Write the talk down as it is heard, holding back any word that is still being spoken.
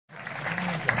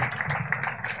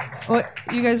What,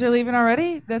 you guys are leaving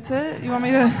already? That's it? You want me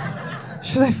to...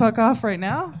 Should I fuck off right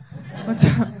now? What's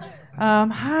up?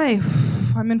 Hi.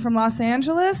 I'm in from Los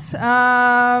Angeles.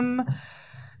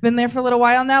 Been there for a little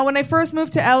while now. When I first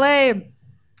moved to LA,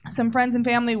 some friends and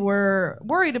family were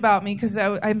worried about me because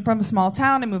I'm from a small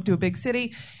town. I moved to a big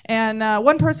city. And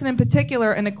one person in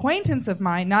particular, an acquaintance of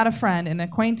mine, not a friend, an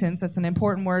acquaintance, that's an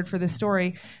important word for this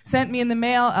story, sent me in the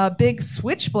mail a big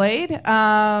switchblade.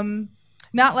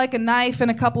 Not like a knife and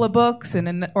a couple of books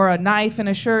or a knife and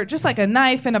a shirt, just like a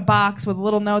knife in a box with a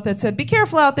little note that said, "Be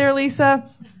careful out there, Lisa."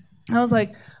 I was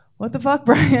like, what the fuck,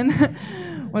 Brian?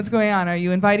 What's going on? Are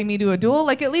you inviting me to a duel?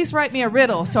 Like, at least write me a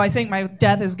riddle so I think my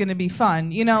death is going to be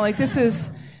fun. You know, like, this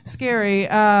is scary.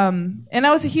 And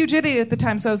I was a huge idiot at the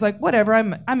time, so I was like, whatever,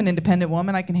 I'm an independent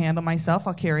woman. I can handle myself.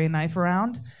 I'll carry a knife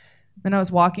around. Then I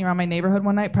was walking around my neighborhood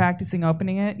one night practicing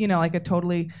opening it, you know, like a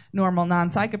totally normal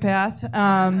non-psychopath.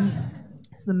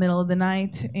 It's the middle of the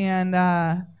night, and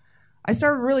I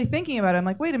started really thinking about it. I'm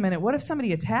like, wait a minute, what if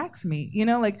somebody attacks me? You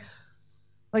know, like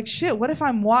shit, what if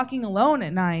I'm walking alone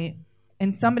at night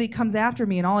and somebody comes after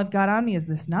me and all I've got on me is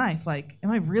this knife? Like, am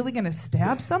I really going to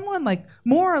stab someone? Like,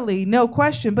 morally, no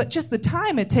question, but just the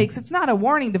time it takes, it's not a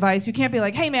warning device. You can't be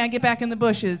like, hey man, get back in the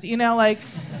bushes. You know, like,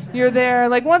 you're there.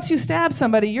 Like, once you stab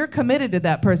somebody, you're committed to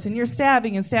that person. You're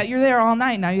stabbing and you're there all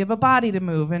night. Now you have a body to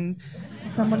move and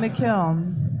someone to kill.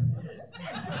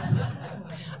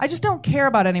 I just don't care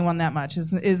about anyone that much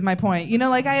is my point. You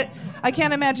know, like, I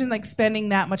can't imagine, like, spending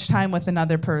that much time with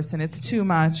another person. It's too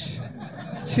much.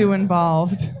 It's too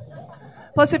involved.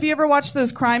 Plus, have you ever watched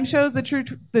those crime shows, the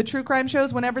true crime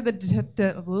shows? Whenever the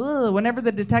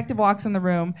detective walks in the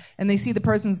room and they see the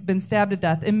person's been stabbed to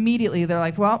death, immediately they're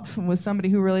like, well, it was somebody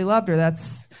who really loved her.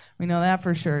 We know that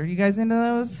for sure. You guys into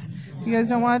those? You guys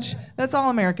don't watch? That's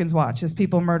all Americans watch, is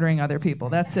people murdering other people.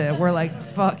 That's it. We're like,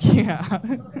 fuck yeah.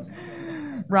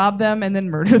 Rob them and then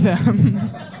murder them.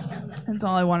 That's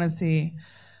all I want to see.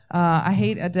 I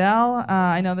hate Adele.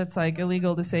 I know that's like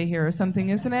illegal to say here or something,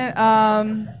 isn't it?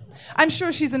 I'm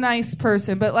sure she's a nice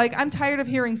person, but like, I'm tired of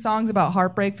hearing songs about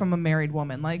heartbreak from a married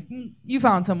woman. Like, you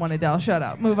found someone, Adele. Shut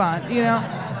up. Move on. You know,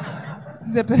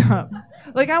 zip it up.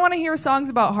 Like, I want to hear songs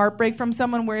about heartbreak from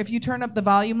someone where if you turn up the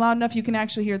volume loud enough, you can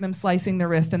actually hear them slicing their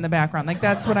wrist in the background. Like,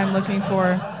 that's what I'm looking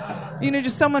for. You know,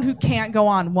 just someone who can't go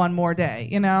on one more day.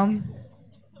 You know.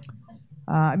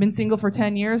 I've been single for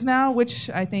 10 years now, which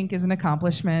I think is an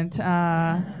accomplishment.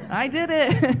 I did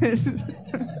it.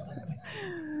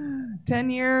 10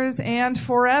 years and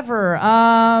forever.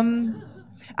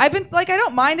 I've been, like, I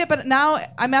don't mind it, but now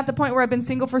I'm at the point where I've been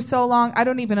single for so long, I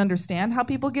don't even understand how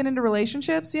people get into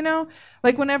relationships, you know?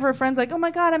 Like, whenever a friend's like, oh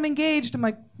my God, I'm engaged, I'm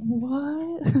like,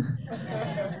 what?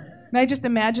 And I just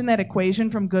imagine that equation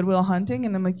from Good Will Hunting,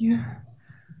 and I'm like, you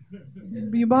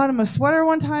bought him a sweater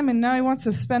one time and now he wants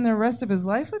to spend the rest of his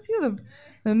life with you?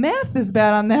 The math is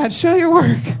bad on that. Show your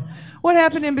work. What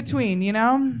happened in between, you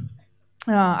know?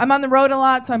 I'm on the road a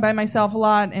lot, so I'm by myself a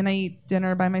lot, and I eat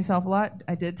dinner by myself a lot.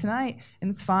 I did tonight, and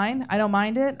it's fine. I don't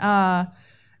mind it. But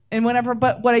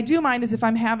what I do mind is if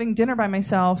I'm having dinner by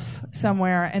myself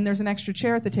somewhere and there's an extra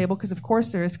chair at the table, because of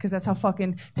course there is, because that's how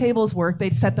fucking tables work.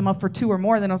 They set them up for two or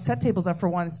more. They don't set tables up for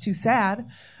one. It's too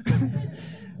sad.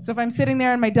 So if I'm sitting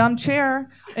there in my dumb chair,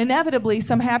 inevitably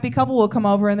some happy couple will come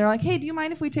over and they're like, hey, do you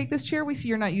mind if we take this chair? We see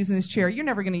you're not using this chair. You're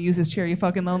never going to use this chair, you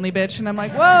fucking lonely bitch. And I'm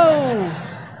like,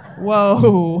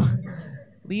 whoa.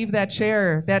 Leave that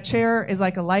chair. That chair is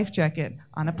like a life jacket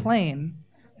on a plane.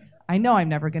 I know I'm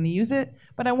never going to use it,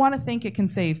 but I want to think it can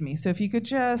save me. So if you could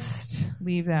just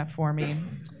leave that for me.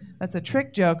 That's a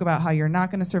trick joke about how you're not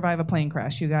going to survive a plane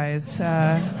crash, you guys.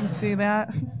 You see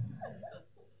that?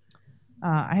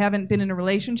 I haven't been in a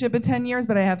relationship in 10 years,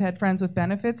 but I have had friends with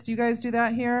benefits. Do you guys do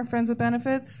that here? Friends with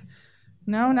benefits?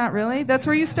 No, not really. That's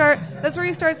where you start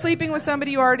sleeping with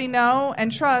somebody you already know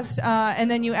and trust,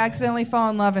 and then you accidentally fall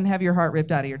in love and have your heart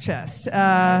ripped out of your chest.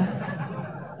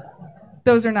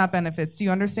 Those are not benefits. Do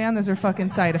you understand? Those are fucking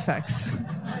side effects.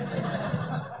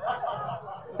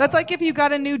 That's like if you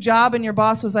got a new job and your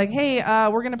boss was like, hey,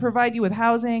 we're going to provide you with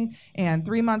housing and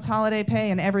 3 months holiday pay,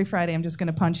 and every Friday I'm just going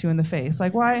to punch you in the face.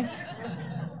 Like, why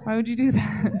would you do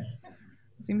that?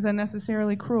 It seems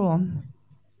unnecessarily cruel.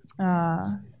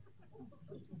 The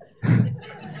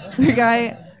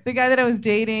guy that I was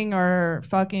dating or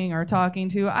fucking or talking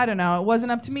to, I don't know. It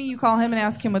wasn't up to me. You call him and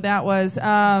ask him what that was.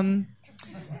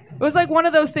 It was like one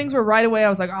of those things where right away I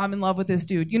was like, oh, I'm in love with this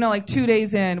dude. You know, like 2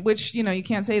 days in, which, you know, you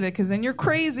can't say that because then you're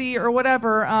crazy or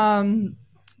whatever.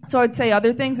 So I'd say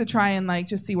other things to try and like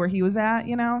just see where he was at,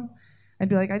 you know. I'd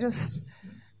be like, I just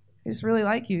really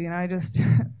like you, you know. I just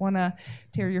want to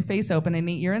tear your face open and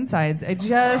eat your insides.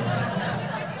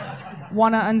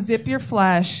 want to unzip your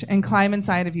flesh and climb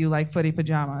inside of you like footy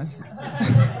pajamas.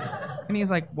 And he's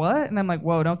like, what? And I'm like,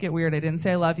 whoa, don't get weird. I didn't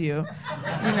say I love you.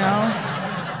 You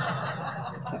know?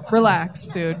 Relax,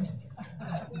 dude.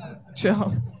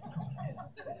 Chill.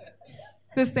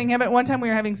 This thing happened. One time we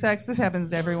were having sex. This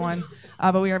happens to everyone.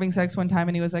 But we were having sex one time,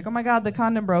 and he was like, oh, my God, the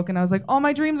condom broke. And I was like, oh,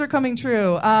 my dreams are coming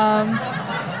true. Not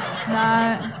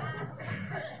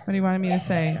what he wanted me to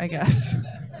say, I guess.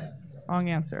 Wrong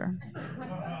answer.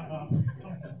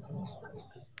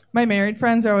 My married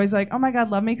friends are always like, oh, my God,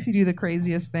 love makes you do the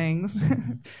craziest things.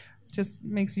 Just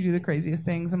makes you do the craziest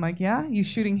things. I'm like, yeah? You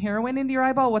shooting heroin into your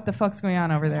eyeball? What the fuck's going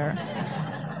on over there?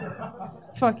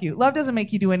 Fuck you. Love doesn't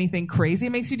make you do anything crazy.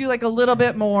 It makes you do like a little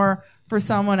bit more for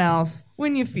someone else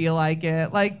when you feel like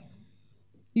it. Like,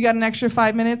 you got an extra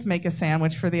 5 minutes, make a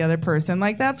sandwich for the other person.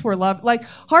 Like, that's where love, like,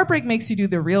 heartbreak makes you do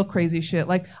the real crazy shit.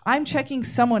 Like, I'm checking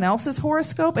someone else's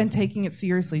horoscope and taking it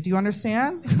seriously. Do you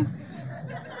understand?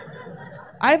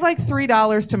 I have like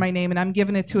 $3 to my name and I'm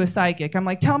giving it to a psychic. I'm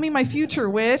like, tell me my future,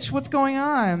 witch. What's going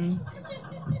on?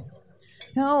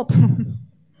 Help.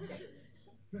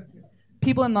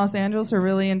 People in Los Angeles are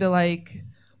really into like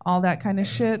all that kind of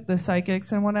shit, the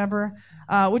psychics and whatever,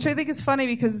 which I think is funny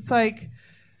because it's like,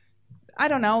 I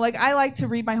don't know, like I like to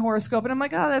read my horoscope and I'm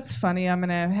like, oh, that's funny. I'm going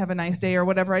to have a nice day or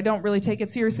whatever. I don't really take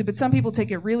it seriously, but some people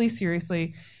take it really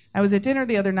seriously. I was at dinner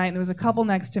the other night and there was a couple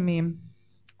next to me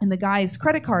and the guy's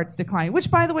credit cards declined, which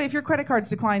by the way, if your credit cards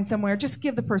decline somewhere, just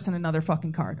give the person another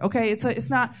fucking card, okay? It's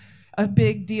not a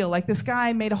big deal. Like this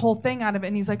guy made a whole thing out of it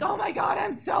and he's like, oh my God,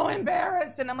 I'm so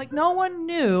embarrassed. And I'm like, no one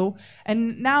knew.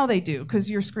 And now they do because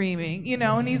you're screaming, you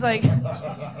know? And he's like,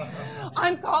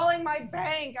 I'm calling my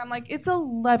bank. I'm like, it's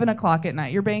 11 o'clock at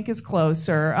night. Your bank is closed,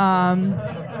 sir.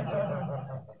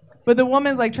 But the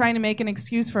woman's like trying to make an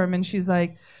excuse for him and she's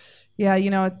like, yeah, you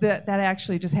know, that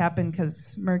actually just happened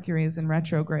because Mercury is in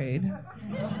retrograde.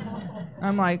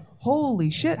 I'm like,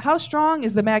 holy shit, how strong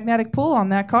is the magnetic pull on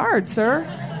that card, sir?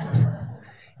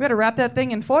 You better wrap that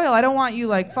thing in foil. I don't want you,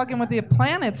 like, fucking with the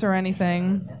planets or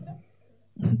anything.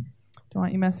 Don't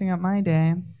want you messing up my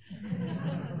day.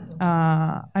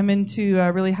 I'm into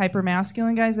really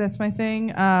hyper-masculine guys. That's my thing.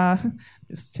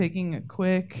 Just taking a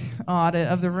quick audit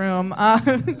of the room.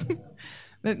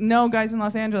 No guys in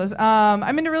Los Angeles.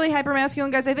 I'm into really hyper-masculine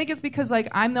guys. I think it's because like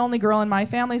I'm the only girl in my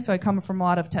family, so I come from a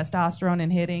lot of testosterone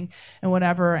and hitting and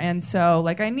whatever. And so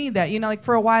like I need that. You know, like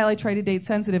for a while I tried to date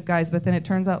sensitive guys, but then it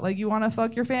turns out like you want to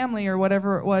fuck your family or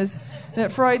whatever it was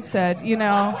that Freud said. You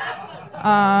know,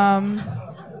 I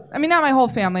mean not my whole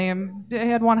family. I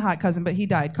had one hot cousin, but he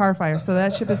died, car fire. So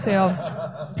that ship has sailed.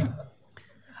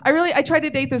 I tried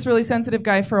to date this really sensitive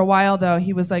guy for a while, though.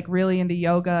 He was, like, really into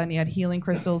yoga, and he had healing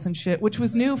crystals and shit, which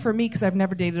was new for me because I've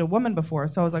never dated a woman before.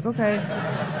 So I was like, okay,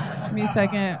 give me a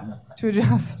second to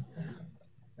adjust.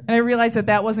 And I realized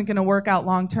that wasn't going to work out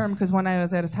long term because one night I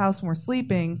was at his house and we're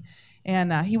sleeping,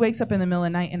 and he wakes up in the middle of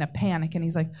the night in a panic, and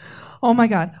he's like, oh, my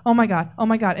God, oh, my God, oh,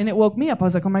 my God. And it woke me up. I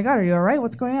was like, oh, my God, are you all right?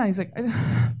 What's going on? He's like,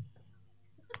 I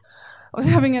was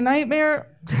having a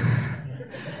nightmare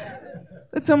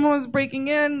that someone was breaking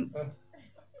in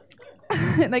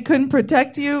and I couldn't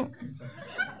protect you.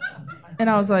 And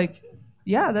I was like,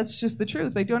 yeah, that's just the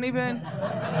truth. Like, don't even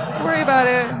worry about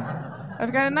it.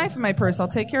 I've got a knife in my purse. I'll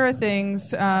take care of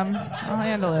things. I'll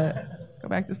handle it. Go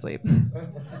back to sleep.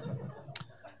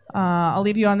 I'll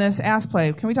leave you on this ass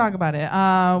play. Can we talk about it?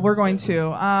 We're going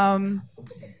to.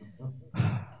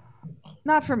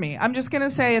 Not for me. I'm just going to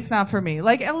say it's not for me.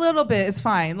 Like, a little bit is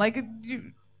fine. Like,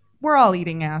 we're all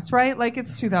eating ass, right? Like,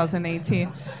 it's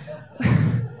 2018.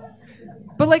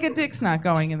 But, like, a dick's not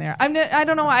going in there. I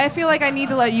don't know why. I feel like I need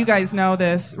to let you guys know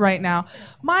this right now.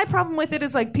 My problem with it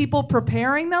is, like, people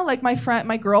preparing, though. Like,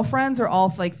 my girlfriends are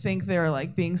all, like, think they're,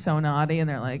 like, being so naughty. And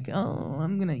they're like, oh,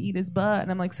 I'm going to eat his butt. And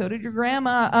I'm like, so did your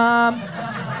grandma.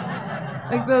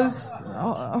 Like, those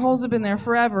holes have been there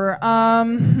forever.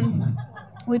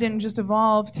 We didn't just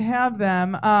evolve to have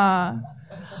them.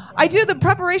 The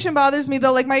preparation bothers me,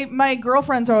 though. Like, my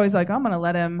girlfriends are always like, I'm going to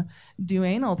let him do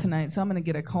anal tonight, so I'm going to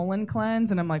get a colon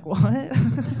cleanse. And I'm like, what?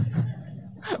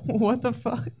 What the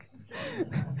fuck?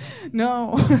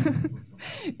 No.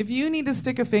 If you need to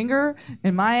stick a finger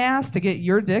in my ass to get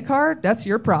your dick hard, that's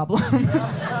your problem.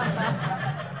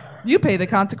 You pay the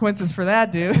consequences for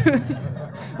that, dude.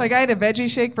 Like, I had a veggie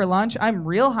shake for lunch. I'm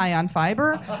real high on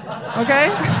fiber, okay?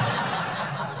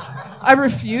 I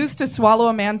refuse to swallow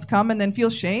a man's cum and then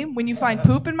feel shame when you find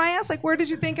poop in my ass. Like, where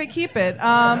did you think I keep it?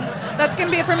 That's going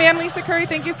to be it for me. I'm Lisa Curry.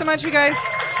 Thank you so much, you guys.